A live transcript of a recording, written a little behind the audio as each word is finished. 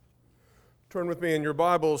Turn with me in your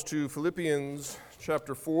Bibles to Philippians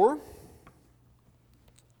chapter 4.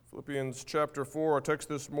 Philippians chapter 4. Our text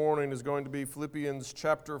this morning is going to be Philippians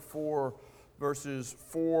chapter 4, verses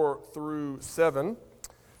 4 through 7.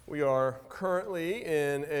 We are currently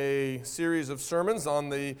in a series of sermons on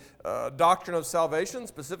the doctrine of salvation,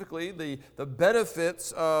 specifically the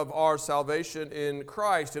benefits of our salvation in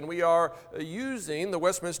Christ. And we are using the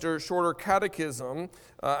Westminster Shorter Catechism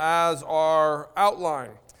as our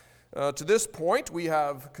outline. To this point, we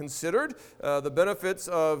have considered the benefits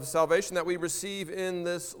of salvation that we receive in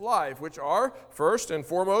this life, which are, first and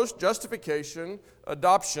foremost, justification,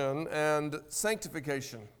 adoption, and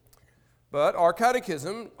sanctification. But our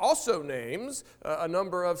catechism also names a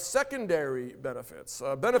number of secondary benefits,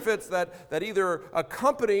 benefits that either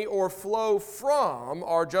accompany or flow from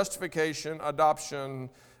our justification, adoption,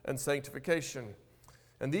 and sanctification.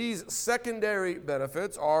 And these secondary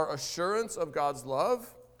benefits are assurance of God's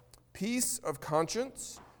love, peace of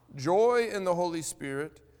conscience, joy in the Holy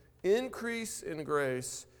Spirit, increase in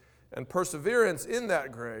grace, and perseverance in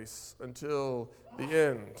that grace until the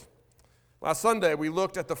end. Last Sunday, we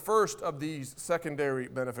looked at the first of these secondary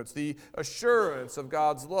benefits, the assurance of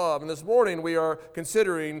God's love. And this morning, we are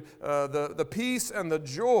considering the peace and the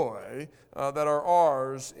joy that are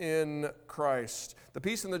ours in Christ. The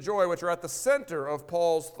peace and the joy which are at the center of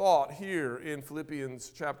Paul's thought here in Philippians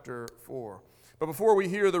chapter 4. But before we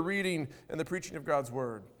hear the reading and the preaching of God's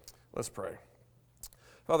word, let's pray.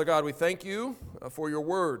 Father God, we thank you for your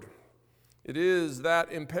word. It is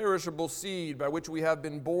that imperishable seed by which we have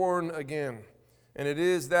been born again, and it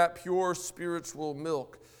is that pure spiritual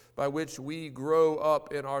milk by which we grow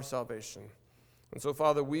up in our salvation. And so,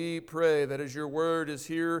 Father, we pray that as your word is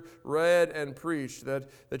here read and preached,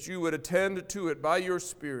 that you would attend to it by your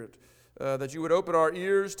Spirit, that you would open our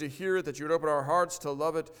ears to hear it, that you would open our hearts to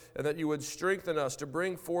love it, and that you would strengthen us to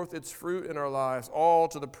bring forth its fruit in our lives, all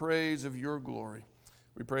to the praise of your glory.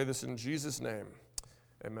 We pray this in Jesus' name.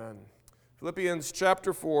 Amen. Philippians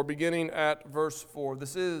chapter 4, beginning at verse 4.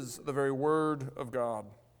 This is the very word of God.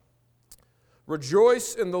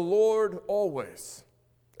 Rejoice in the Lord always.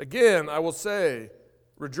 Again, I will say,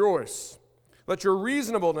 rejoice. Let your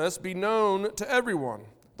reasonableness be known to everyone.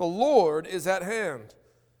 The Lord is at hand.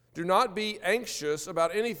 Do not be anxious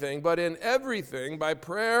about anything, but in everything, by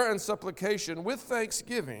prayer and supplication, with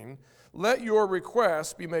thanksgiving, let your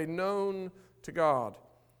requests be made known to God.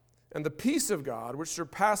 And the peace of God, which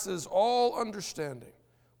surpasses all understanding,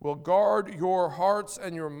 will guard your hearts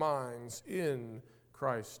and your minds in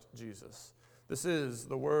Christ Jesus. This is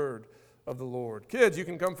the word of the Lord. Kids, you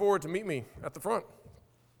can come forward to meet me at the front.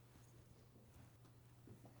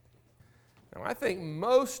 Now, I think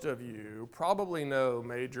most of you probably know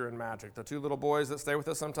Major and Magic, the two little boys that stay with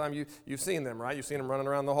us sometime. You've seen them, right? You've seen them running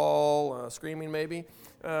around the hall, screaming maybe.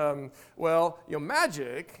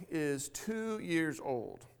 Magic is 2 years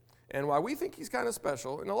old. And while we think he's kind of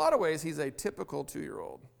special, in a lot of ways, he's a typical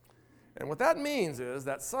 2-year-old. And what that means is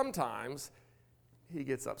that sometimes he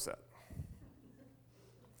gets upset.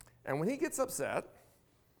 And when he gets upset,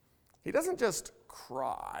 he doesn't just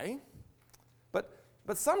cry,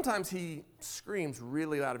 but sometimes he screams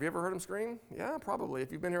really loud. Have you ever heard him scream? Yeah, probably,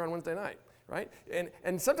 if you've been here on Wednesday night, right?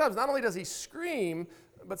 And sometimes not only does he scream,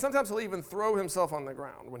 but sometimes he'll even throw himself on the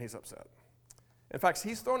ground when he's upset. In fact,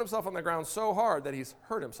 he's thrown himself on the ground so hard that he's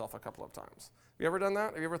hurt himself a couple of times. Have you ever done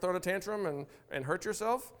that? Have you ever thrown a tantrum and hurt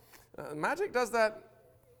yourself? Magic does that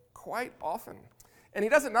quite often. And he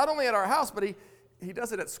does it not only at our house, but he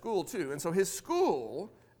does it at school too. And so his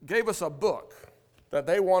school gave us a book that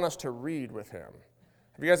they want us to read with him.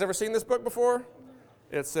 Have you guys ever seen this book before?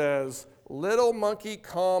 It says, Little Monkey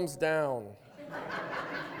Calms Down.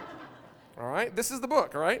 All right? This is the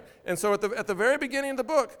book, all right? And so at the very beginning of the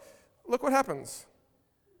book, look what happens.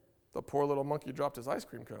 The poor little monkey dropped his ice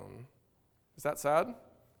cream cone. Is that sad?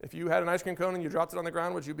 If you had an ice cream cone and you dropped it on the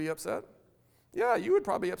ground, would you be upset? Yeah, you would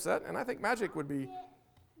probably be upset, and I think Magic would be.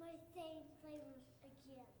 My favorite flavors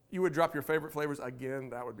again. You would drop your favorite flavors again?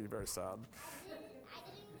 That would be very sad. I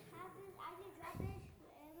didn't drop it, and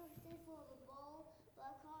it was full of a bowl, but I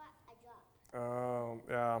dropped.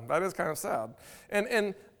 Yeah, that is kind of sad.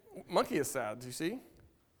 And Monkey is sad, do you see?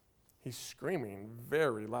 He's screaming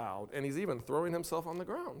very loud, and he's even throwing himself on the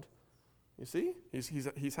ground. You see?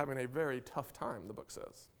 He's having a very tough time, the book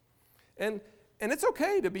says. And it's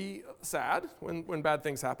okay to be sad when bad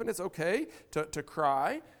things happen. It's okay to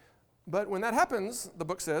cry. But when that happens, the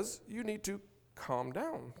book says, you need to calm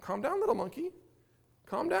down. Calm down, little monkey.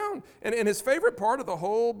 Calm down. And his favorite part of the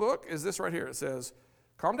whole book is this right here. It says,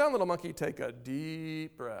 calm down, little monkey, take a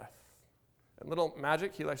deep breath. And little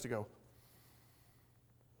Magic, he likes to go.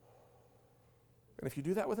 And if you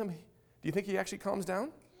do that with him, Do you think he actually calms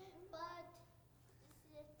down?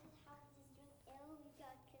 But this happens is drink ale, we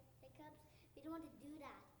got hiccups. We don't want to do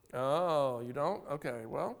that. Oh, you don't? Okay,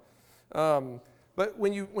 well. But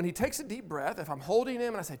when he takes a deep breath, if I'm holding him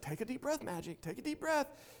and I say, take a deep breath, Magic, take a deep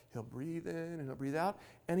breath, he'll breathe in and he'll breathe out,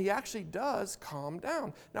 and he actually does calm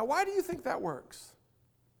down. Now, why do you think that works?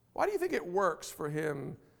 Why do you think it works for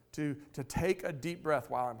him to take a deep breath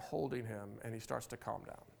while I'm holding him and he starts to calm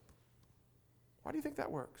down? Why do you think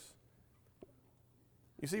that works?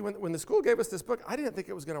 You see, when the school gave us this book, I didn't think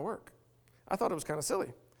it was going to work. I thought it was kind of silly.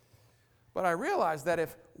 But I realized that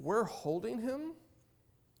if we're holding him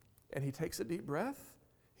and he takes a deep breath,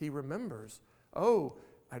 he remembers, oh,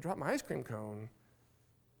 I dropped my ice cream cone,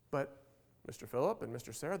 but Mr. Philip and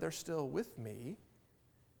Mr. Sarah, they're still with me,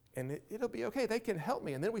 and it'll be okay. They can help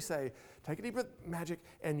me. And then we say, take a deep breath, Magic,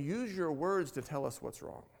 and use your words to tell us what's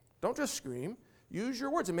wrong. Don't just scream. Use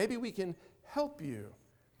your words, and maybe we can help you.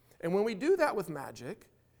 And when we do that with Magic,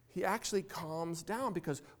 he actually calms down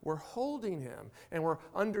because we're holding him, and we're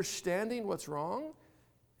understanding what's wrong,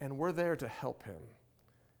 and we're there to help him.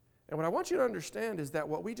 And what I want you to understand is that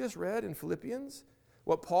what we just read in Philippians,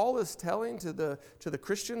 what Paul is telling to the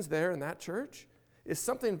Christians there in that church, is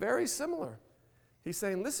something very similar. He's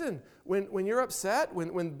saying, listen, when you're upset,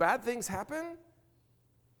 when bad things happen,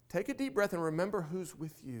 take a deep breath and remember who's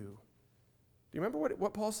with you. Do you remember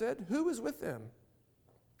what Paul said? Who is with them?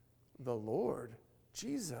 The Lord,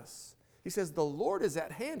 Jesus. He says, the Lord is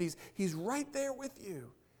at hand. He's right there with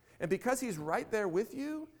you. And because he's right there with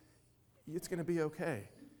you, it's going to be okay.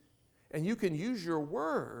 And you can use your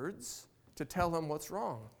words to tell him what's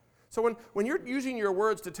wrong. So when you're using your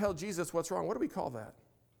words to tell Jesus what's wrong, what do we call that?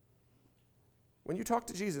 When you talk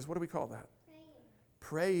to Jesus, what do we call that?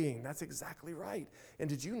 Praying. That's exactly right. And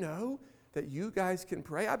did you know that you guys can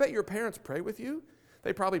pray? I bet your parents pray with you.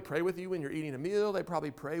 They probably pray with you when you're eating a meal. They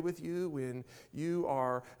probably pray with you when you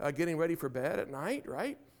are getting ready for bed at night,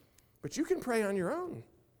 right? But you can pray on your own.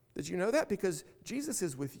 Did you know that? Because Jesus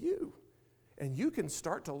is with you. And you can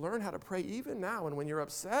start to learn how to pray even now. And when you're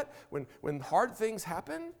upset, when hard things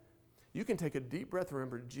happen, you can take a deep breath and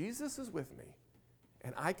remember, Jesus is with me.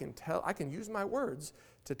 And I can use my words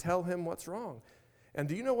to tell him what's wrong. And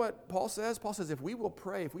do you know what Paul says? Paul says if we will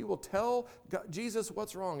pray, if we will tell Jesus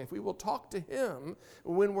what's wrong, if we will talk to him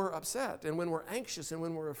when we're upset and when we're anxious and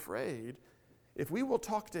when we're afraid, if we will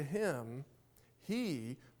talk to him,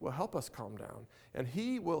 he will help us calm down. And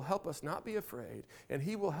he will help us not be afraid. And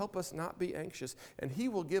he will help us not be anxious. And he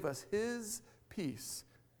will give us his peace.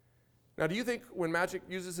 Now, do you think when Magic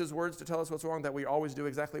uses his words to tell us what's wrong that we always do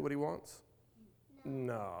exactly what he wants?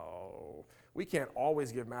 No. We can't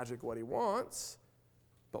always give Magic what he wants,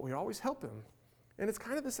 but we always help him. And it's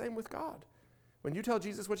kind of the same with God. When you tell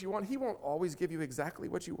Jesus what you want, he won't always give you exactly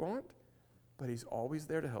what you want, but he's always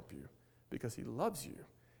there to help you because he loves you,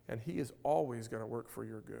 and he is always going to work for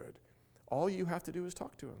your good. All you have to do is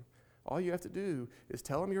talk to him. All you have to do is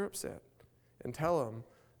tell him you're upset and tell him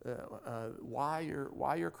why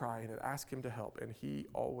you're crying and ask him to help, and he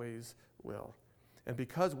always will. And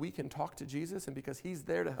because we can talk to Jesus and because he's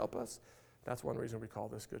there to help us, that's one reason we call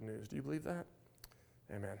this good news. Do you believe that?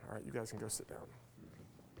 Amen. All right, you guys can go sit down.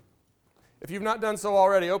 If you've not done so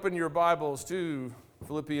already, open your Bibles to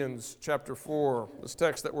Philippians chapter 4, this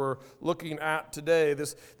text that we're looking at today,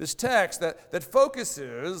 this text that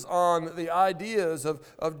focuses on the ideas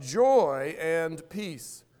of joy and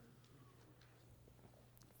peace.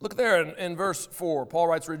 Look there in verse 4. Paul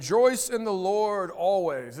writes, "Rejoice in the Lord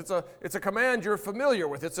always." It's a command you're familiar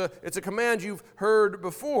with. It's a command you've heard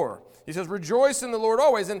before. He says, "Rejoice in the Lord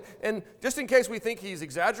always." And just in case we think he's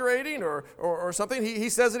exaggerating or something, he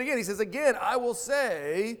says it again. He says, "Again, I will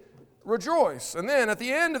say, rejoice." And then at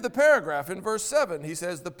the end of the paragraph in verse 7, he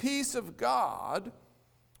says, "The peace of God,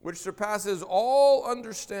 which surpasses all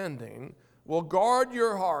understanding, will guard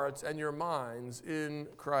your hearts and your minds in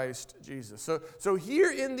Christ Jesus." So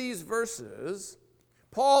here in these verses,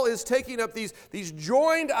 Paul is taking up these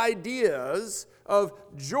joined ideas of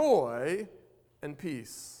joy and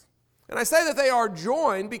peace. And I say that they are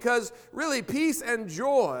joined because really peace and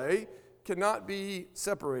joy cannot be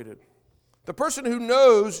separated. The person who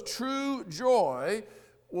knows true joy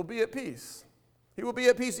will be at peace. He will be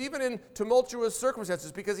at peace even in tumultuous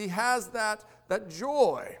circumstances because he has that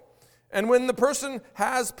joy. And when the person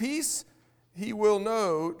has peace, he will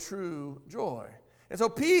know true joy. And so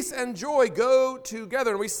peace and joy go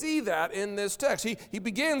together, and we see that in this text. He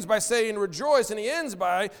begins by saying rejoice, and he ends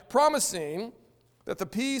by promising that the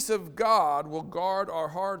peace of God will guard our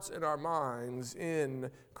hearts and our minds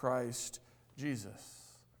in Christ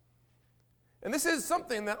Jesus. And this is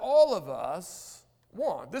something that all of us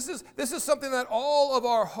want. This is something that all of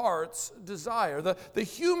our hearts desire. The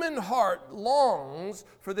human heart longs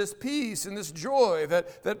for this peace and this joy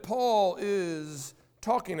that Paul is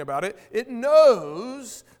talking about. It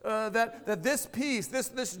knows that this peace,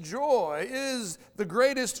 this joy is the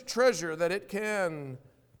greatest treasure that it can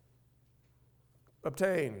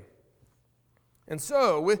obtain. And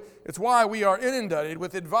so, it's why we are inundated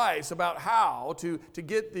with advice about how to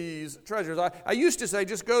get these treasures. I used to say,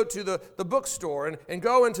 just go to the bookstore and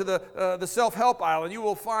go into the self-help aisle, and you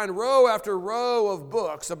will find row after row of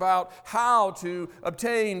books about how to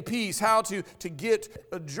obtain peace, how to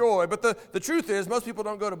get joy. But the truth is, most people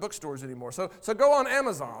don't go to bookstores anymore. So go on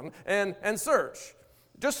Amazon and search.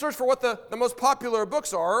 Just search for what the most popular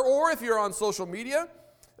books are, or if you're on social media,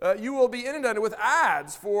 you will be inundated with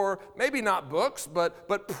ads for maybe not books,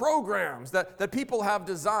 but programs that people have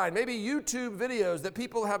designed, maybe YouTube videos that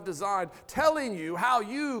people have designed, telling you how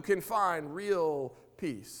you can find real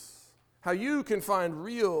peace, how you can find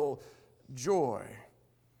real joy.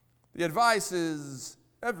 The advice is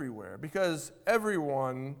everywhere because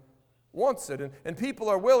everyone wants it, and people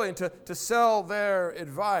are willing to sell their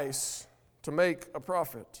advice to make a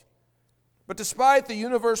profit. But despite the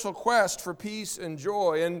universal quest for peace and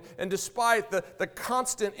joy, and despite the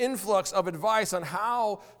constant influx of advice on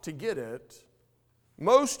how to get it,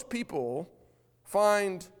 most people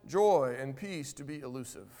find joy and peace to be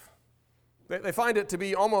elusive. They find it to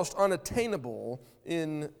be almost unattainable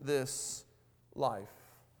in this life.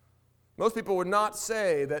 Most people would not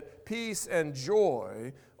say that peace and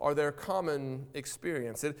joy are their common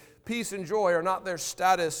experience. Peace and joy are not their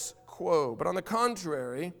status quo, but on the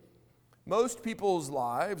contrary, most people's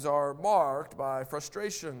lives are marked by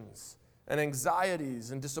frustrations and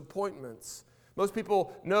anxieties and disappointments. Most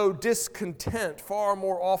people know discontent far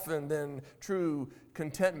more often than true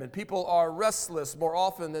contentment. People are restless more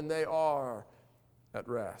often than they are at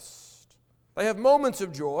rest. They have moments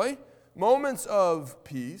of joy, moments of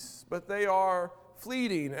peace, but they are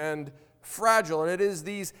fleeting and fragile. And it is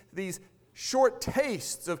these short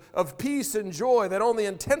tastes of peace and joy that only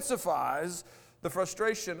intensifies the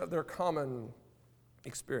frustration of their common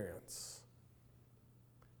experience.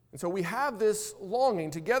 And so we have this longing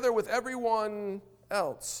together with everyone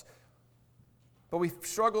else, but we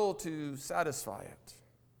struggle to satisfy it.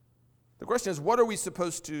 The question is, what are we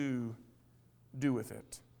supposed to do with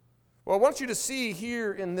it? Well, I want you to see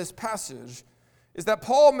here in this passage is that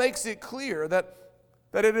Paul makes it clear that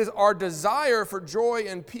it is our desire for joy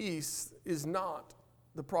and peace is not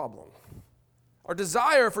the problem. Our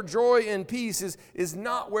desire for joy and peace is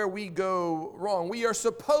not where we go wrong. We are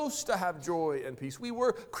supposed to have joy and peace. We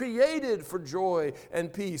were created for joy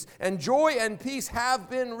and peace. And joy and peace have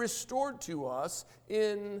been restored to us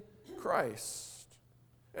in Christ.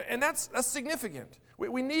 And that's significant.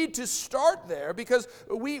 We need to start there because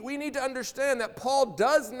we need to understand that Paul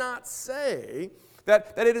does not say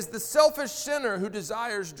that it is the selfish sinner who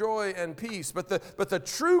desires joy and peace, but the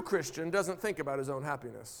true Christian doesn't think about his own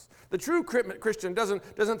happiness. The true Christian doesn't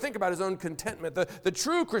think about his own contentment. The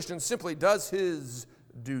true Christian simply does his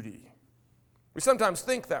duty. We sometimes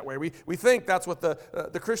think that way. We think that's what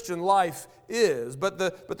the Christian life is, but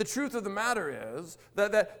the truth of the matter is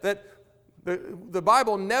that the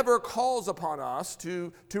Bible never calls upon us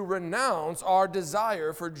to renounce our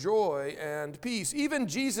desire for joy and peace. Even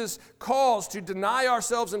Jesus calls to deny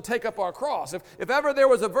ourselves and take up our cross. If ever there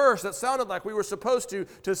was a verse that sounded like we were supposed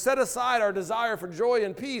to set aside our desire for joy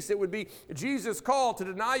and peace, it would be Jesus' call to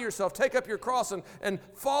deny yourself, take up your cross, and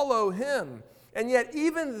follow Him. And yet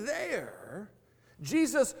even there,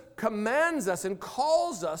 Jesus commands us and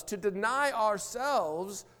calls us to deny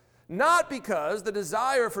ourselves, not because the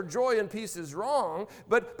desire for joy and peace is wrong,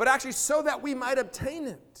 but actually so that we might obtain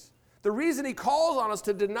it. The reason He calls on us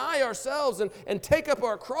to deny ourselves and take up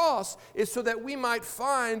our cross is so that we might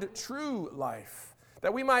find true life,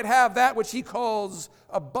 that we might have that which He calls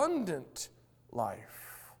abundant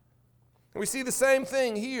life. And we see the same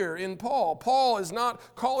thing here in Paul. Paul is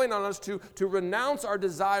not calling on us to renounce our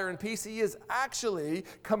desire and peace. He is actually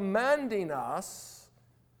commanding us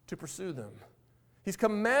to pursue them. He's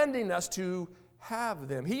commanding us to have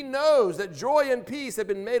them. He knows that joy and peace have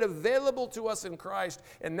been made available to us in Christ,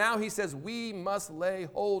 and now He says we must lay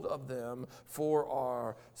hold of them for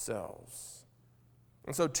ourselves.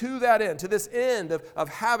 And so to that end, to this end of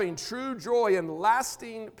having true joy and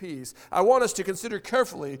lasting peace, I want us to consider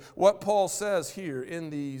carefully what Paul says here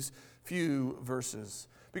in these few verses.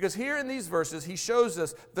 Because here in these verses, he shows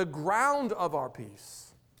us the ground of our peace.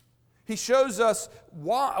 He shows us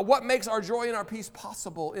what makes our joy and our peace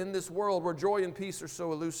possible in this world where joy and peace are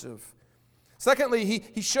so elusive. Secondly,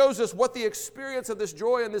 he shows us what the experience of this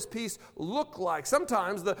joy and this peace look like.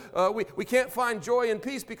 Sometimes we can't find joy and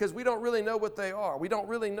peace because we don't really know what they are. We don't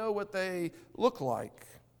really know what they look like.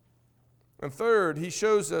 And third, he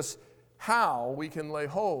shows us how we can lay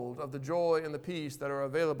hold of the joy and the peace that are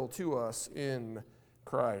available to us in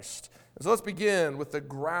Christ. And so let's begin with the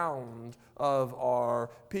ground of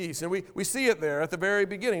our peace. And we see it there at the very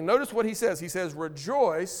beginning. Notice what he says. He says,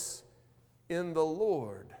 rejoice in the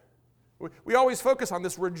Lord. We always focus on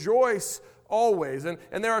this, rejoice always. And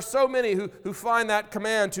there are so many who find that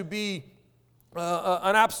command to be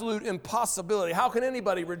an absolute impossibility. How can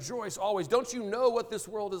anybody rejoice always? Don't you know what this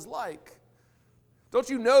world is like?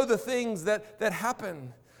 Don't you know the things that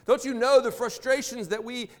happen? Don't you know the frustrations that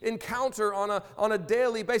we encounter on a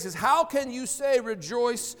daily basis? How can you say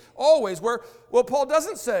rejoice always? Well, Paul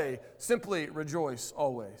doesn't say simply rejoice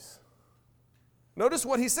always. Notice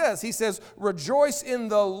what he says. He says, rejoice in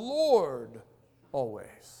the Lord always.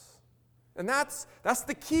 And that's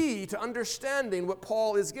the key to understanding what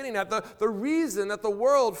Paul is getting at. The reason that the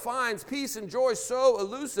world finds peace and joy so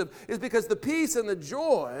elusive is because the peace and the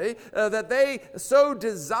joy that they so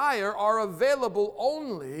desire are available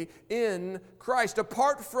only in Christ.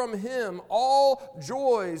 Apart from him, all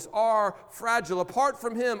joys are fragile. Apart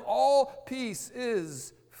from him, all peace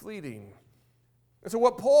is fleeting. And so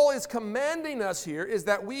what Paul is commanding us here is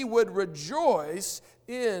that we would rejoice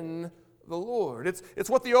in the Lord. It's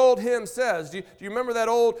what the old hymn says. Do you remember that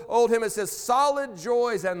old hymn? It says, solid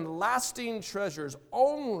joys and lasting treasures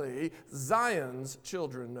only Zion's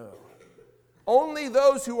children know. Only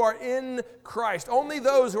those who are in Christ, only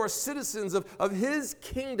those who are citizens of his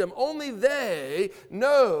kingdom, only they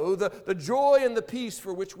know the joy and the peace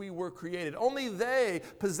for which we were created. Only they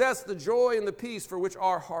possess the joy and the peace for which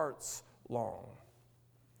our hearts long.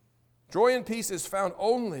 Joy and peace is found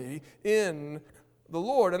only in the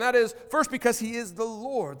Lord. And that is, first, because he is the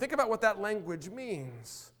Lord. Think about what that language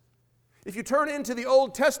means. If you turn into the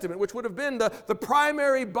Old Testament, which would have been the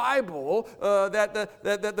primary Bible that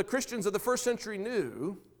the Christians of the first century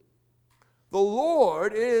knew, the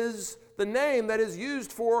Lord is the name that is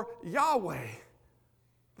used for Yahweh,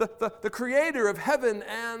 the creator of heaven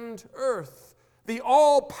and earth. The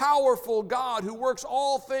all-powerful God who works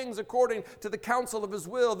all things according to the counsel of his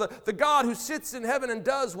will. The God who sits in heaven and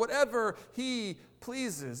does whatever he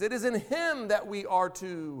pleases. It is in him that we are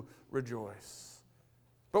to rejoice.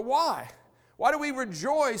 But why? Why do we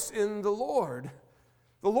rejoice in the Lord?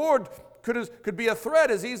 The Lord could be a threat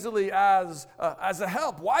as easily as a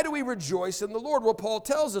help. Why do we rejoice in the Lord? Well, Paul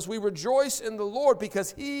tells us we rejoice in the Lord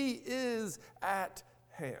because he is at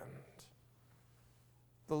hand.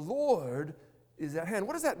 The Lord is at hand.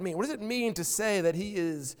 What does that mean? What does it mean to say that he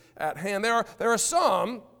is at hand? There are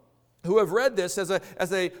some who have read this as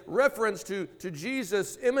a reference to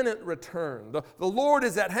Jesus' imminent return. The Lord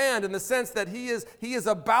is at hand in the sense that he is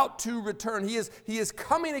about to return. He is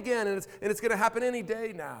coming again, and it's going to happen any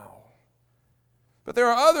day now. But there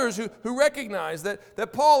are others who recognize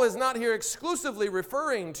that Paul is not here exclusively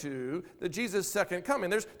referring to the Jesus' second coming.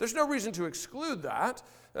 There's no reason to exclude that.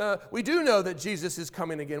 We do know that Jesus is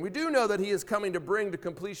coming again. We do know that he is coming to bring to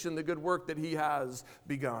completion the good work that he has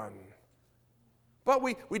begun. But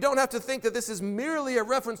we don't have to think that this is merely a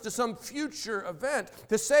reference to some future event.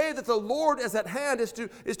 To say that the Lord is at hand is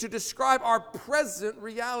to describe our present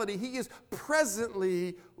reality. He is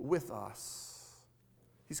presently with us.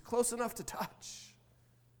 He's close enough to touch.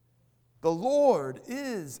 The Lord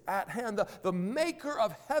is at hand, the maker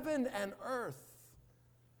of heaven and earth.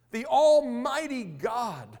 The Almighty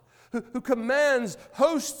God who commands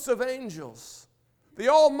hosts of angels. The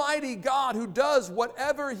Almighty God who does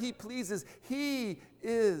whatever he pleases. He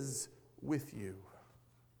is with you.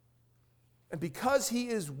 And because he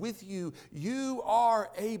is with you, you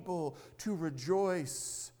are able to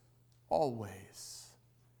rejoice always.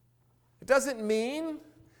 It doesn't mean,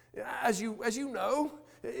 as you know,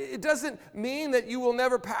 it doesn't mean that you will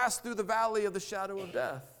never pass through the valley of the shadow of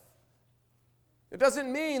death. It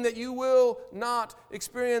doesn't mean that you will not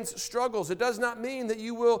experience struggles. It does not mean that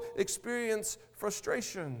you will experience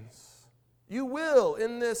frustrations. You will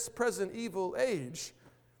in this present evil age.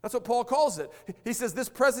 That's what Paul calls it. He says this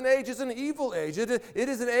present age is an evil age. It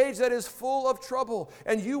is an age that is full of trouble,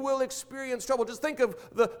 and you will experience trouble. Just think of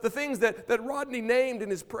the things that Rodney named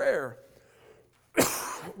in his prayer.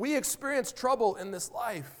 We experience trouble in this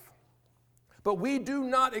life, but we do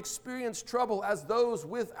not experience trouble as those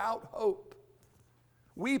without hope.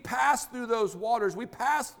 We pass through those waters, we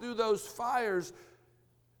pass through those fires,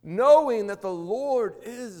 knowing that the Lord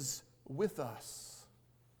is with us.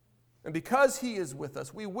 And because he is with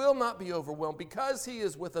us, we will not be overwhelmed. Because he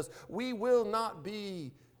is with us, we will not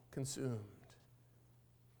be consumed.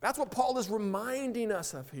 That's what Paul is reminding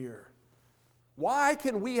us of here. Why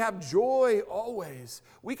can we have joy always?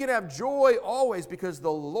 We can have joy always because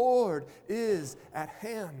the Lord is at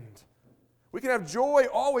hand. We can have joy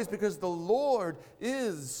always because the Lord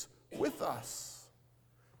is with us.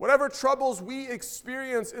 Whatever troubles we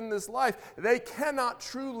experience in this life, they cannot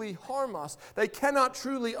truly harm us. They cannot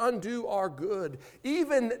truly undo our good.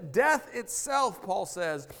 Even death itself, Paul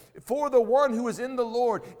says, for the one who is in the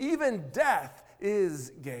Lord, even death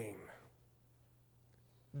is gain.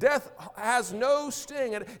 Death has no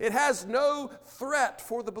sting, and it has no threat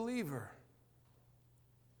for the believer.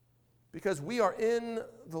 Because we are in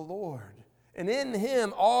the Lord. And in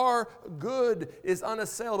Him, our good is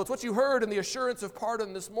unassailable. It's what you heard in the assurance of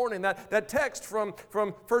pardon this morning, that text from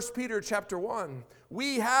 1 Peter chapter 1.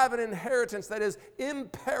 We have an inheritance that is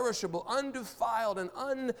imperishable, undefiled, and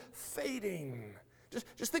unfading.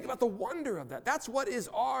 Just think about the wonder of that. That's what is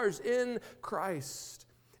ours in Christ.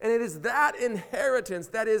 And it is that inheritance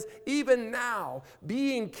that is even now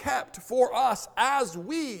being kept for us as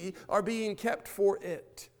we are being kept for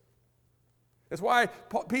it. That's why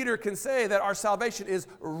Peter can say that our salvation is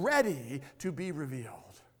ready to be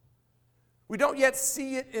revealed. We don't yet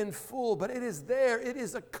see it in full, but it is there. It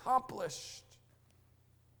is accomplished.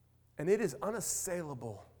 And it is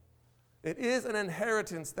unassailable. It is an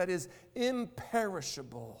inheritance that is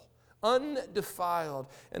imperishable, undefiled,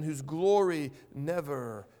 and whose glory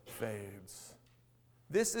never fades.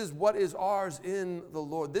 This is what is ours in the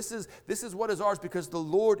Lord. This is what is ours because the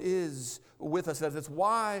Lord is with us. That's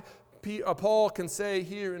why Paul can say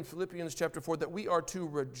here in Philippians chapter 4 that we are to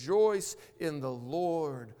rejoice in the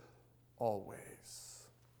Lord always.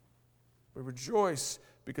 We rejoice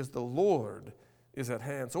because the Lord is at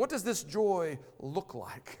hand. So what does this joy look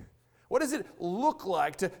like? What does it look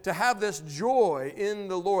like to have this joy in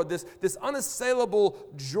the Lord, this unassailable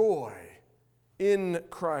joy in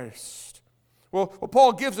Christ? Well,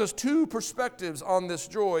 Paul gives us two perspectives on this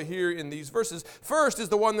joy here in these verses. First is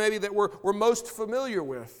the one maybe that we're most familiar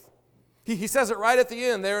with. He says it right at the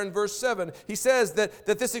end there in verse 7. He says that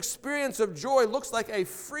this experience of joy looks like a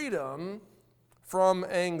freedom from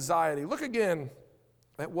anxiety. Look again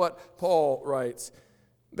at what Paul writes.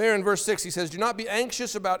 There in verse 6 he says, "Do not be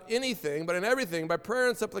anxious about anything, but in everything, by prayer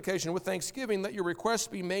and supplication, with thanksgiving, let your requests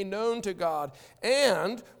be made known to God.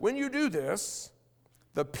 And when you do this,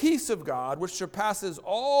 the peace of God, which surpasses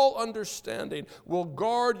all understanding, will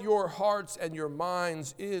guard your hearts and your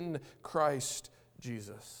minds in Christ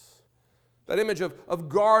Jesus." That image of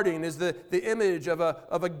guarding is the image of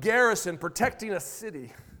a garrison protecting a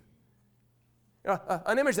city.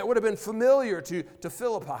 An image that would have been familiar to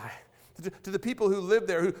Philippi, to the people who lived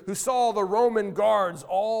there, who saw the Roman guards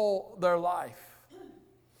all their life.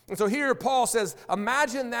 And so here Paul says,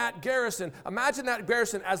 imagine that garrison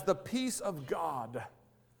as the peace of God.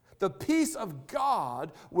 The peace of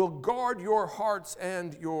God will guard your hearts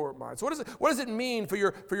and your minds. So what does it mean for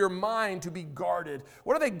your mind to be guarded?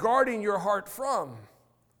 What are they guarding your heart from?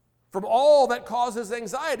 From all that causes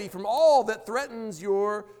anxiety, from all that threatens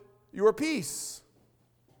your peace.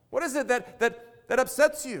 What is it that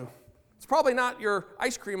upsets you? It's probably not your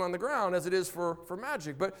ice cream on the ground as it is for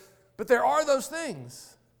magic, but there are those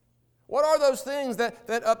things. What are those things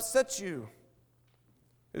that upset you?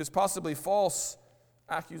 It is possibly false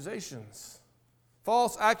accusations.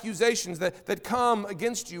 False accusations that come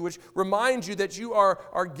against you, which remind you that you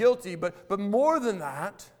are guilty, but more than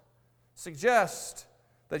that, suggest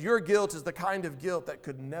that your guilt is the kind of guilt that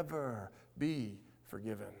could never be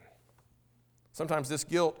forgiven. Sometimes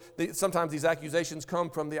these accusations come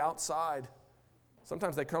from the outside.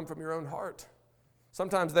 Sometimes they come from your own heart.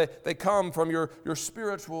 Sometimes they come from your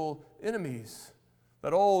spiritual enemies.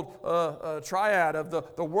 That old triad of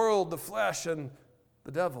the world, the flesh, and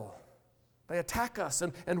the devil. They attack us,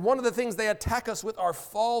 and one of the things they attack us with are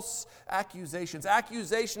false accusations.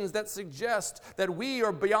 Accusations that suggest that we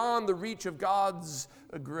are beyond the reach of God's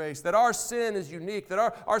grace, that our sin is unique, that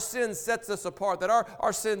our sin sets us apart, that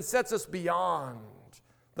our sin sets us beyond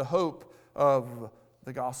the hope of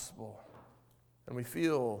the gospel, and we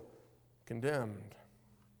feel condemned.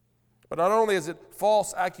 But not only is it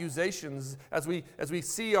false accusations as we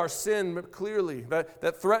see our sin clearly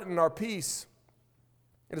that threaten our peace,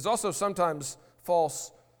 it is also sometimes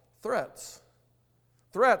false threats.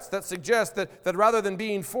 Threats that suggest that rather than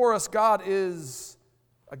being for us, God is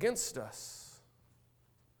against us.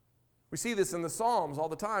 We see this in the Psalms all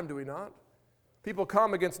the time, do we not? People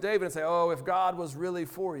come against David and say, oh, if God was really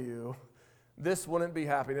for you, this wouldn't be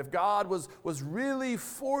happening. If God was really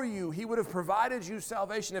for you, He would have provided you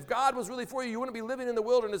salvation. If God was really for you, you wouldn't be living in the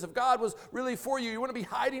wilderness. If God was really for you, you wouldn't be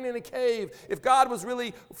hiding in a cave. If God was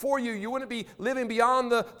really for you, you wouldn't be living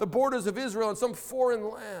beyond the borders of Israel in some foreign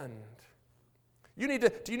land. You need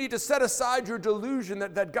to set aside your delusion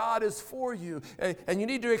that God is for you, and you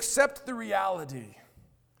need to accept the reality.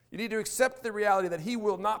 You need to accept the reality that He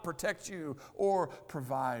will not protect you or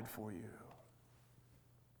provide for you.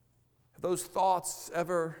 Have those thoughts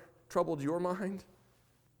ever troubled your mind?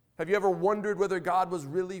 Have you ever wondered whether God was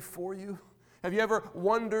really for you? Have you ever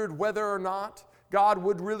wondered whether or not God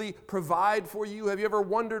would really provide for you? Have you ever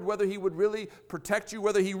wondered whether He would really protect you,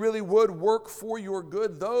 whether He really would work for your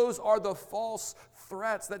good? Those are the false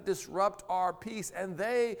threats that disrupt our peace, and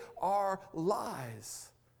they are lies.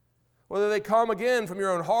 Whether they come again from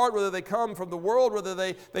your own heart, whether they come from the world, whether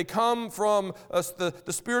they come from the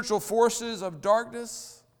spiritual forces of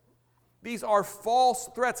darkness, these are false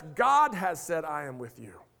threats. God has said, I am with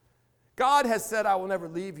you. God has said, I will never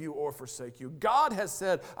leave you or forsake you. God has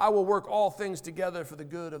said, I will work all things together for the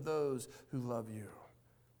good of those who love you.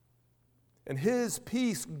 And His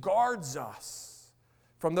peace guards us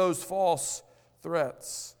from those false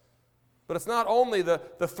threats. But it's not only the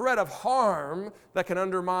threat of harm that can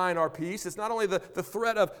undermine our peace. It's not only the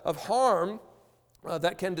threat of harm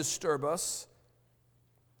that can disturb us.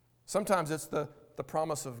 Sometimes it's the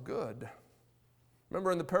promise of good.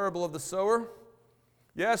 Remember in the parable of the sower?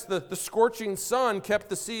 Yes, the scorching sun kept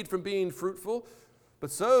the seed from being fruitful,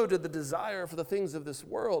 but so did the desire for the things of this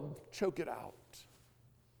world choke it out.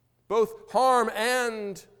 Both harm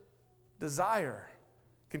and desire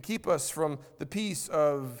can keep us from the peace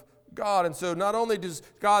of God. And so not only does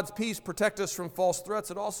God's peace protect us from false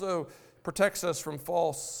threats, it also protects us from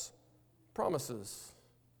false promises.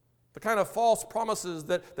 The kind of false promises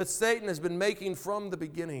that Satan has been making from the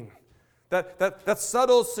beginning. That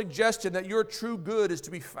subtle suggestion that your true good is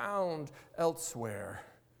to be found elsewhere.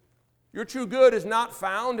 Your true good is not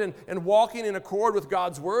found in walking in accord with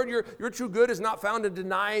God's word. Your true good is not found in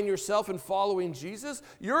denying yourself and following Jesus.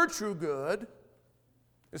 Your true good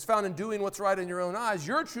is found in doing what's right in your own eyes.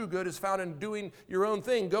 Your true good is found in doing your own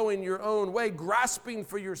thing, going your own way, grasping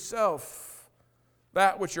for yourself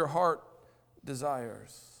that which your heart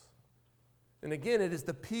desires. And again, it is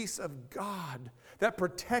the peace of God that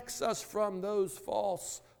protects us from those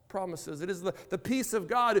false promises. It is the peace of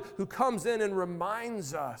God who comes in and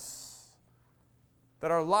reminds us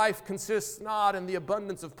that our life consists not in the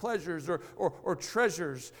abundance of pleasures or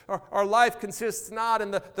treasures. Our life consists not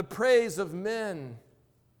in the praise of men,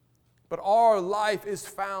 but our life is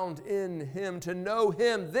found in Him. To know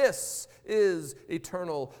Him, this is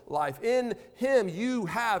eternal life. In Him you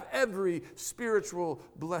have every spiritual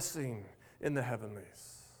blessing in the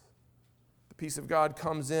heavenlies. The peace of God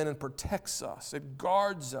comes in and protects us. It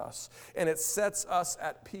guards us, and it sets us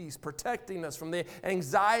at peace, protecting us from the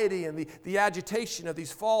anxiety and the agitation of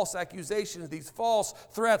these false accusations, these false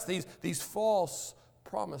threats, these false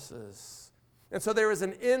promises. And so there is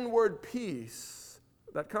an inward peace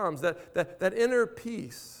that comes. That inner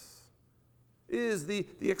peace is the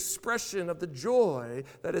expression of the joy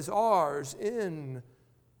that is ours in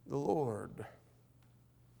the Lord.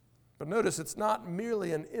 But notice, it's not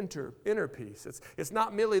merely an inner peace. It's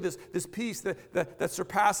not merely this peace that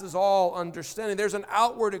surpasses all understanding. There's an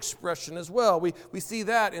outward expression as well. We see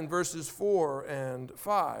that in verses 4 and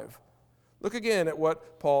 5. Look again at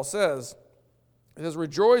what Paul says. It says,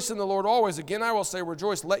 rejoice in the Lord always. Again, I will say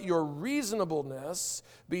rejoice. Let your reasonableness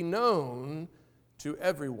be known to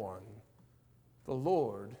everyone. The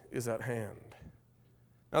Lord is at hand.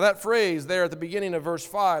 Now that phrase there at the beginning of verse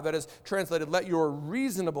 5 that is translated, let your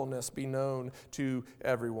reasonableness be known to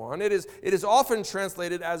everyone. It is often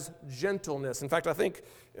translated as gentleness. In fact, I think,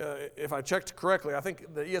 if I checked correctly, I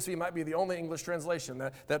think the ESV might be the only English translation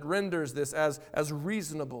that renders this as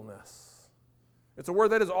reasonableness. It's a word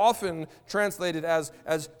that is often translated as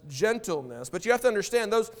gentleness. But you have to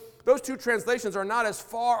understand, those two translations are not as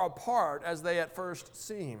far apart as they at first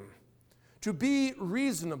seem. To be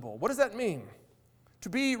reasonable, what does that mean? To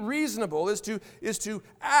be reasonable is to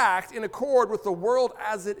act in accord with the world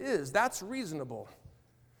as it is. That's reasonable.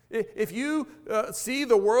 If you see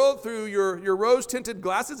the world through your rose-tinted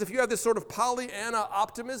glasses, if you have this sort of Pollyanna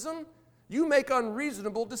optimism, you make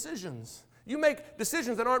unreasonable decisions. You make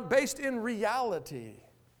decisions that aren't based in reality.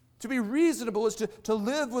 To be reasonable is to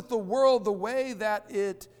live with the world the way that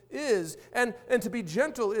it is. And to be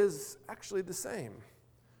gentle is actually the same.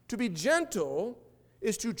 To be gentle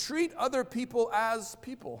is to treat other people as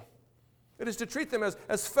people. It is to treat them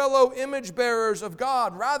as fellow image bearers of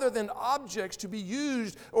God rather than objects to be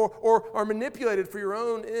used or manipulated for your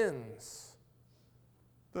own ends.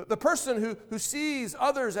 The person who sees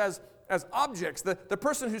others as objects, the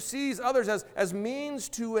person who sees others as means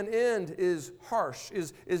to an end is harsh,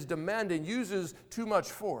 is demanding, uses too much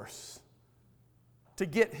force to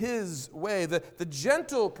get his way. The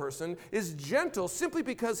gentle person is gentle simply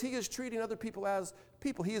because he is treating other people as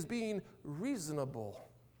people. He is being reasonable.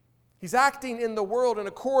 He's acting in the world in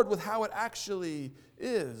accord with how it actually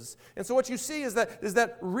is. And so what you see is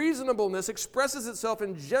that reasonableness expresses itself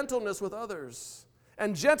in gentleness with others.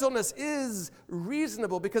 And gentleness is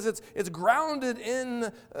reasonable because it's grounded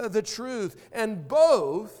in the truth. And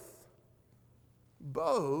both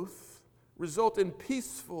result in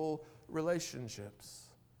peaceful relationships.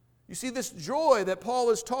 You see, this joy that Paul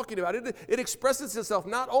is talking about, it expresses itself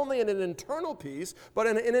not only in an internal peace, but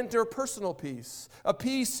in an interpersonal peace, a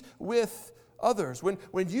peace with others. When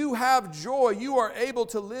you have joy, you are able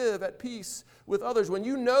to live at peace with others. When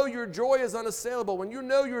you know your joy is unassailable, when you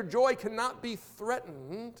know your joy cannot be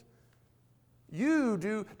threatened, you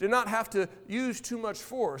do not have to use too much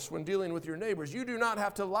force when dealing with your neighbors. You do not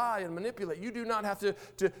have to lie and manipulate. You do not have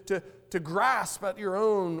to grasp at your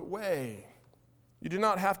own way. You do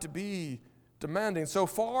not have to be demanding. So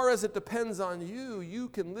far as it depends on you, you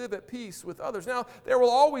can live at peace with others. Now, there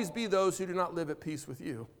will always be those who do not live at peace with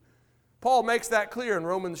you. Paul makes that clear in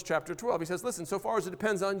Romans chapter 12. He says, listen, so far as it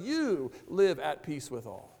depends on you, live at peace with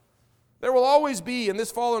all. There will always be in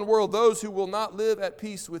this fallen world those who will not live at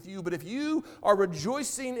peace with you. But if you are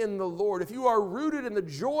rejoicing in the Lord, if you are rooted in the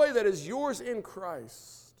joy that is yours in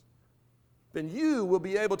Christ, then you will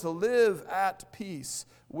be able to live at peace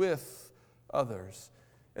with others.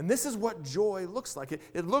 And this is what joy looks like.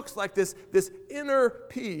 It looks like this inner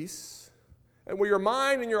peace, and where your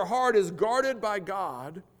mind and your heart is guarded by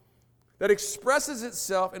God, that expresses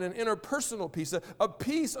itself in an interpersonal peace, a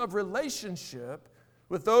peace of relationship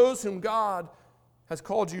with those whom God has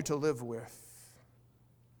called you to live with.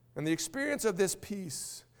 And the experience of this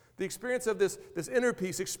peace, the experience of this inner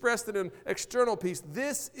peace expressed in an external peace,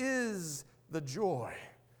 this is the joy.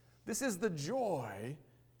 This is the joy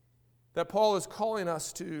that Paul is calling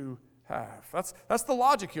us to have. That's the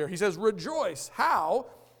logic here. He says, rejoice. How?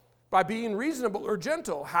 By being reasonable or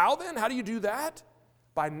gentle. How then? How do you do that?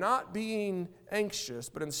 By not being anxious,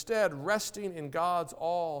 but instead resting in God's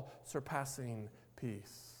all-surpassing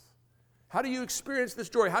peace. How do you experience this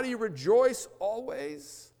joy? How do you rejoice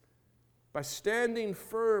always? By standing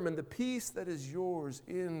firm in the peace that is yours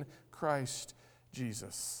in Christ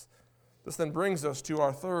Jesus. This then brings us to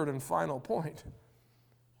our third and final point.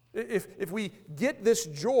 If we get this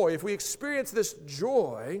joy, if we experience this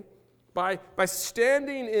joy by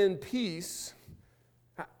standing in peace,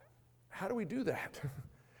 how do we do that?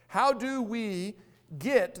 How do we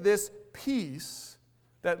get this peace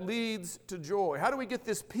that leads to joy? How do we get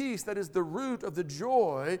this peace that is the root of the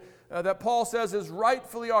joy that Paul says is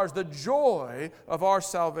rightfully ours, the joy of our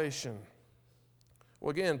salvation?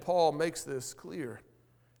 Well, again, Paul makes this clear.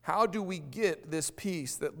 How do we get this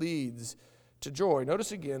peace that leads to joy?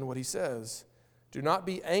 Notice again what he says. Do not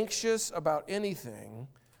be anxious about anything,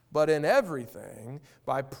 but in everything,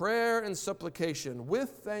 by prayer and supplication, with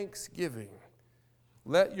thanksgiving,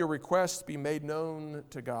 let your requests be made known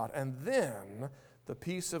to God. And then the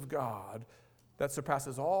peace of God that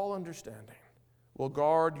surpasses all understanding will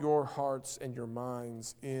guard your hearts and your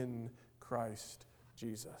minds in Christ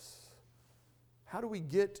Jesus. How do we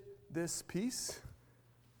get this peace?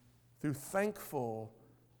 Through thankful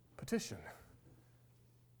petition.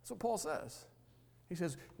 That's what Paul says. He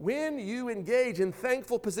says, when you engage in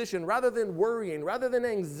thankful petition, rather than worrying, rather than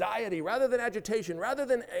anxiety, rather than agitation, rather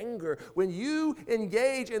than anger, when you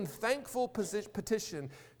engage in thankful petition,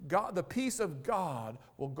 God, the peace of God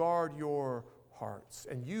will guard your hearts,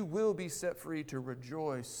 and you will be set free to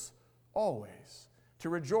rejoice always, to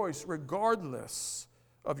rejoice regardless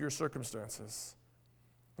of your circumstances.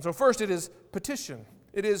 And so first it is petition.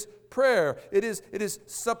 It is prayer. It is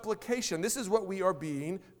supplication. This is what we are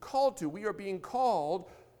being called to. We are being called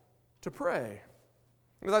to pray.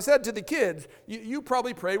 As I said to the kids, you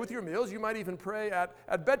probably pray with your meals. You might even pray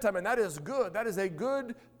at bedtime, and that is good. That is a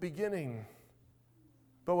good beginning.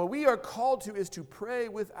 But what we are called to is to pray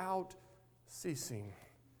without ceasing.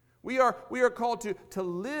 We are called to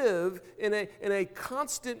live in a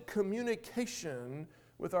constant communication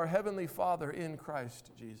with our Heavenly Father in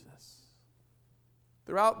Christ Jesus.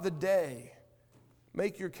 Throughout the day,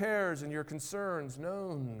 make your cares and your concerns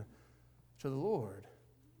known to the Lord.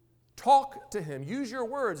 Talk to Him. Use your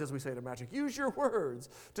words, as we say to Magic. Use your words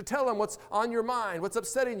to tell Him what's on your mind, what's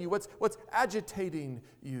upsetting you, what's agitating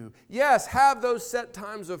you. Yes, have those set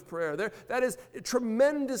times of prayer. That is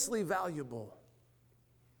tremendously valuable.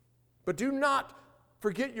 But do not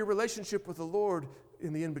forget your relationship with the Lord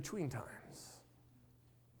in the in-between times.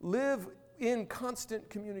 Live in constant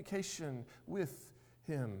communication with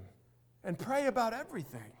Him and pray about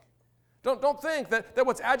everything. Don't think that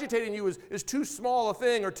what's agitating you is too small a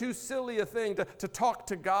thing or too silly a thing to talk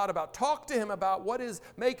to God about. Talk to Him about what is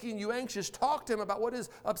making you anxious. Talk to Him about what is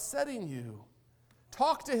upsetting you.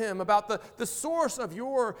 Talk to Him about the source of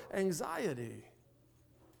your anxiety.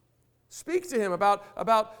 Speak to Him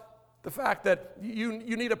about the fact that you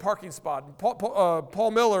need a parking spot.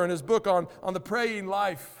 Paul Miller, in his book on the praying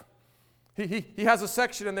life, he has a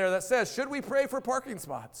section in there that says, should we pray for parking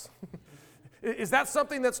spots? Is that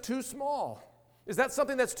something that's too small? Is that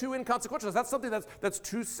something that's too inconsequential? Is that something that's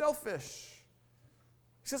too selfish?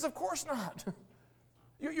 He says, of course not.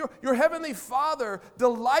 Your Heavenly Father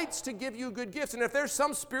delights to give you good gifts. And if there's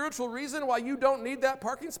some spiritual reason why you don't need that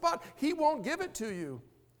parking spot, He won't give it to you.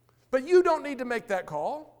 But you don't need to make that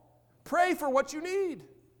call. Pray for what you need.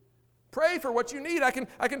 Pray for what you need. I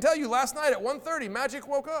can tell you, last night at 1:30, Magic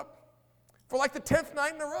woke up for like the 10th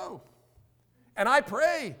night in a row. And I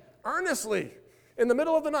pray earnestly in the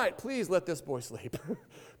middle of the night, please let this boy sleep.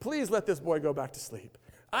 Please let this boy go back to sleep.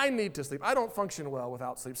 I need to sleep. I don't function well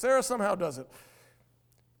without sleep. Sarah somehow does it.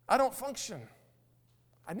 I don't function.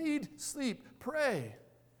 I need sleep. Pray.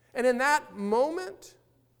 And in that moment,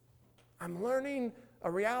 I'm learning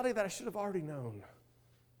a reality that I should have already known.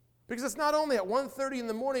 Because it's not only at 1:30 in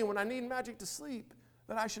the morning when I need Magic to sleep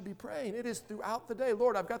that I should be praying. It is throughout the day.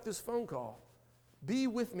 Lord, I've got this phone call. Be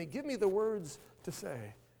with me. Give me the words to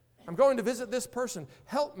say. I'm going to visit this person.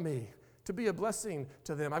 Help me to be a blessing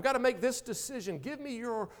to them. I've got to make this decision. Give me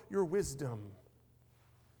your wisdom.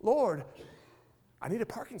 Lord, I need a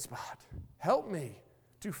parking spot. Help me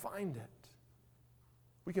to find it.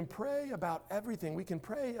 We can pray about everything. We can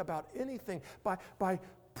pray about anything. By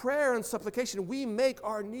prayer and supplication, we make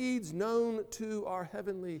our needs known to our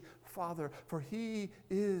Heavenly Father, for He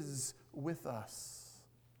is with us.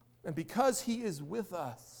 And because He is with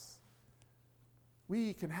us,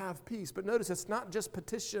 we can have peace. But notice, it's not just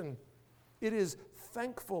petition. It is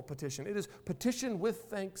thankful petition. It is petition with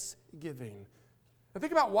thanksgiving. Now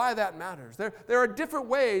think about why that matters. There are different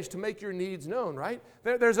ways to make your needs known, right?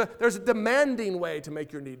 There's a demanding way to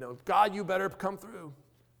make your need known. God, you better come through.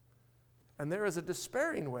 And there is a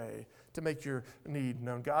despairing way to make your need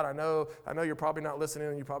known. God, I know you're probably not listening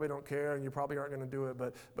and you probably don't care and you probably aren't going to do it,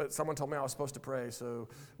 but someone told me I was supposed to pray, so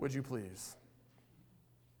would you please?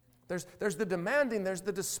 There's the demanding, there's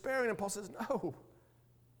the despairing, and Paul says, no,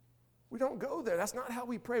 we don't go there. That's not how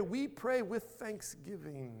we pray. We pray with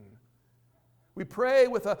thanksgiving. We pray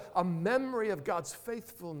with a memory of God's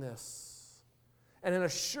faithfulness and an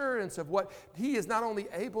assurance of what He is not only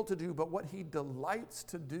able to do, but what He delights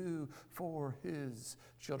to do for His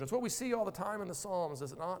children. It's what we see all the time in the Psalms,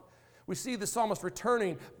 is it not? We see the psalmist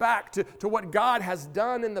returning back to what God has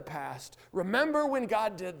done in the past. Remember when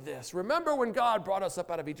God did this. Remember when God brought us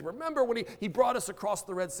up out of Egypt. Remember when He brought us across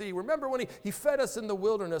the Red Sea. Remember when He fed us in the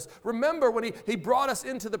wilderness. Remember when He brought us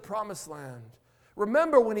into the promised land.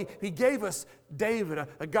 Remember when He gave us David,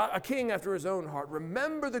 a king after His own heart.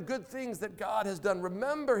 Remember the good things that God has done.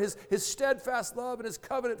 Remember His steadfast love and His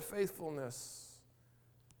covenant faithfulness.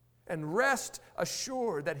 And rest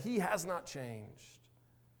assured that He has not changed.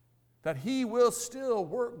 That He will still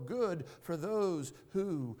work good for those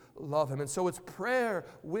who love Him. And so it's prayer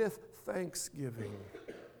with thanksgiving.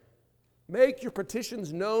 Make your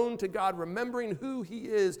petitions known to God, remembering who He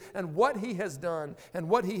is and what He has done and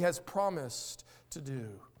what He has promised to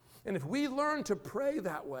do. And if we learn to pray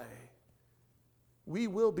that way, we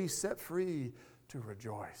will be set free to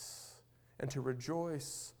rejoice. And to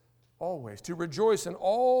rejoice always. To rejoice in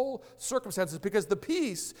all circumstances, because the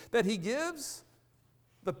peace that He gives,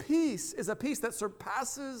 the peace is a peace that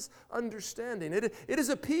surpasses understanding. It is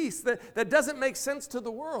a peace that doesn't make sense to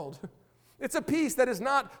the world. It's a peace that is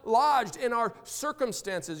not lodged in our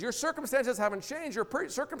circumstances. Your circumstances haven't changed. Your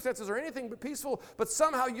circumstances are anything but peaceful, but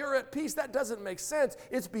somehow you're at peace. That doesn't make sense.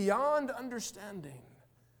 It's beyond understanding.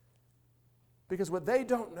 Because what they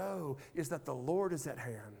don't know is that the Lord is at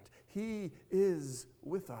hand. He is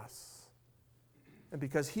with us. And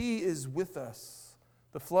because He is with us,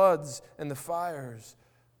 the floods and the fires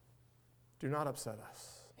do not upset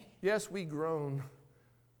us. Yes, we groan.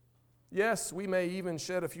 Yes, we may even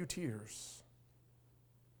shed a few tears.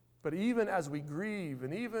 But even as we grieve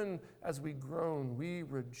and even as we groan, we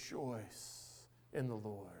rejoice in the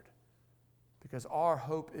Lord. Because our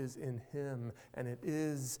hope is in Him and it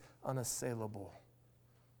is unassailable.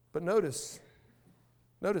 But notice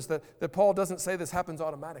that Paul doesn't say this happens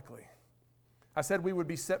automatically. I said we would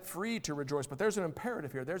be set free to rejoice, but there's an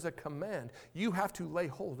imperative here. There's a command. You have to lay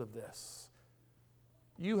hold of this.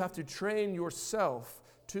 You have to train yourself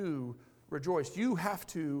to rejoice. You have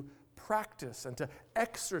to practice and to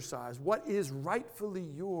exercise what is rightfully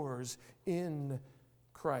yours in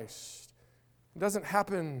Christ. It doesn't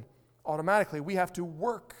happen automatically. We have to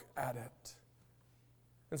work at it.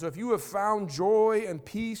 And so if you have found joy and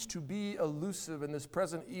peace to be elusive in this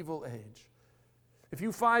present evil age, if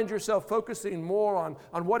you find yourself focusing more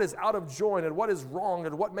on what is out of joint and what is wrong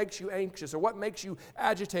and what makes you anxious or what makes you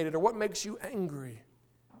agitated or what makes you angry,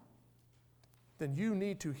 then you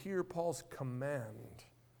need to hear Paul's command.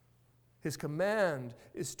 His command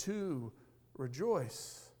is to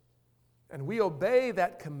rejoice. And we obey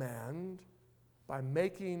that command by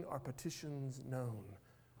making our petitions known.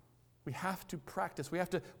 We have to practice. We have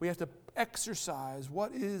to exercise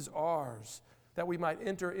what is ours, that we might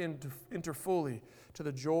enter fully to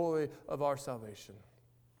the joy of our salvation.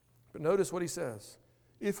 But notice what he says.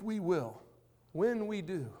 If we will, when we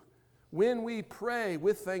do, when we pray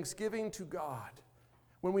with thanksgiving to God,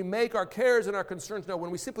 when we make our cares and our concerns known,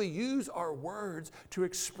 when we simply use our words to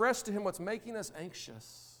express to him what's making us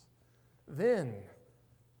anxious, then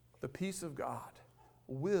the peace of God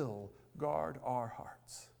will guard our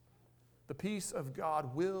hearts. The peace of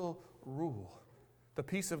God will rule. The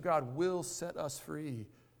peace of God will set us free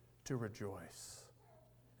to rejoice.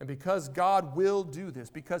 And because God will do this,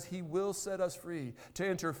 because he will set us free to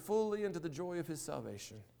enter fully into the joy of his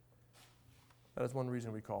salvation, that is one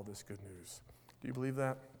reason we call this good news. Do you believe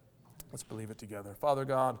that? Let's believe it together. Father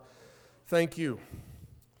God, thank you.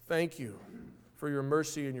 Thank you for your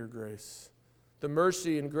mercy and your grace. The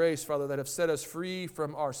mercy and grace, Father, that have set us free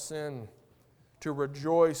from our sin to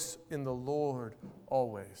rejoice in the Lord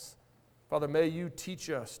always. Father, may you teach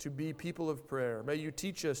us to be people of prayer. May you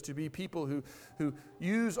teach us to be people who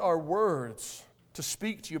use our words to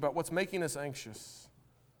speak to you about what's making us anxious,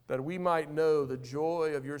 that we might know the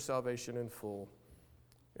joy of your salvation in full,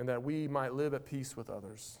 and that we might live at peace with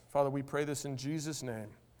others. Father, we pray this in Jesus' name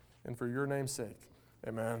and for your name's sake.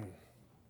 Amen.